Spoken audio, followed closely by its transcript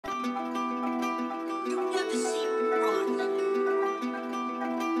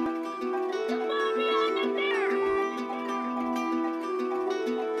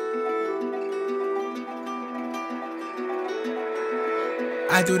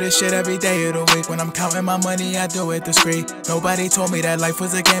I do this shit every day of the week. When I'm counting my money, I do it discreet. Nobody told me that life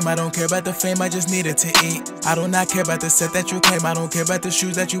was a game. I don't care about the fame, I just needed to eat. I do not care about the set that you claim. I don't care about the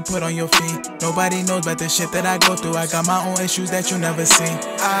shoes that you put on your feet. Nobody knows about the shit that I go through. I got my own issues that you never see.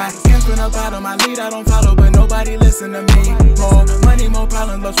 I came from the bottom, I lead, I don't follow, but nobody listen to me. More money, more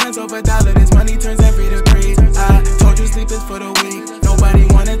problems, lost friends over dollar. This money turns every degree. I told you sleep is for the weak. Nobody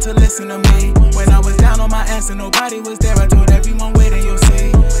wanted to listen to me. When I was down on my ass and nobody was there, I told everyone wait and you'll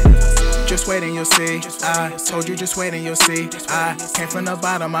see. Just wait and you'll see. I told you just wait and you'll see. I came from the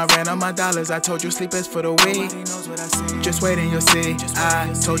bottom, I ran on my dollars. I told you sleep is for the weak. Just wait and you'll see.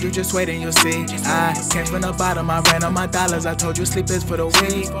 I told you just wait and you'll see. I came from the bottom, I ran on my dollars. I told you sleep is for the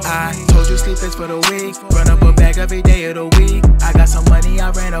weak. I told you sleep is for the weak. Run up a bag every day of the week. I got some money,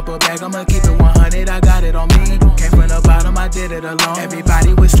 I ran up a bag. I'ma keep it 100, I got it on me. Came from the bottom, I did it alone.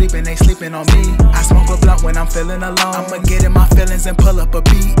 Everybody was sleeping, they sleeping on me. I smoke a blunt when I'm feeling alone. I'ma get in my feelings and pull up a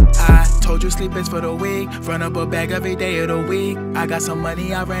beat. I told you sleep is for the weak. Run up a bag every day of the week. I got some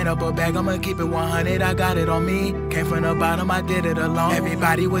money, I ran up a bag. I'ma keep it 100, I got it on me. Came from the bottom, I did it alone.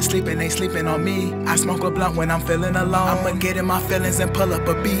 Everybody was sleeping, they sleeping on me. I smoke a blunt when I'm feeling alone. I'ma get in my feelings and pull up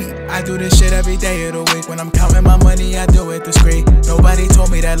a beat. I do this shit every day of the week. When I'm counting my money, I do it discreet. Nobody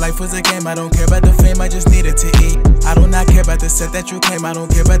told me that life was a game. I don't care about the fame, I just needed to eat. I do not care about the set that you claim. I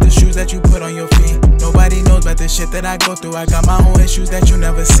don't care about the shoes that you put on your feet. Nobody knows about the shit that I go through. I got my own issues that you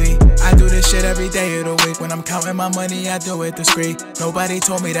never see. I do this shit every day of the week. When I'm counting my money, I do it discreet. Nobody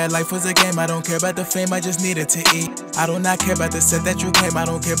told me that life was a game. I don't care about the fame, I just needed to eat. I do not care about the set that you claim. I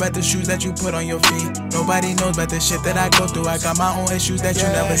don't care about the shoes that you put on your feet. Nobody knows about the shit that I go through. I got my own issues that you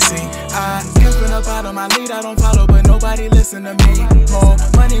never see. I came from the bottom, I lead, I don't follow, but nobody listen to me. More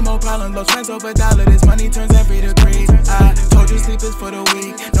money, more problems, lost friends over dollar. This money turns every degree. I told you sleep is for the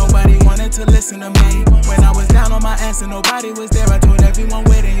weak. Nobody wanted to listen to me. When I was down on my ass and nobody was there, I told everyone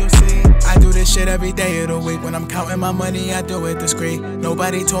wait and you'll see. I do this shit every day of the week. When I'm counting my money, I do it discreet.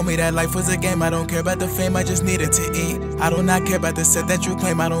 Nobody told me that life was a game. I don't care about the fame, I just needed to eat. I do not care about the set that you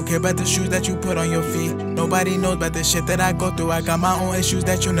claim. I don't care about the shoes that you put on your feet. Nobody knows about the shit that I go through. I got my own issues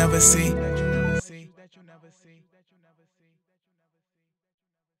that you never see.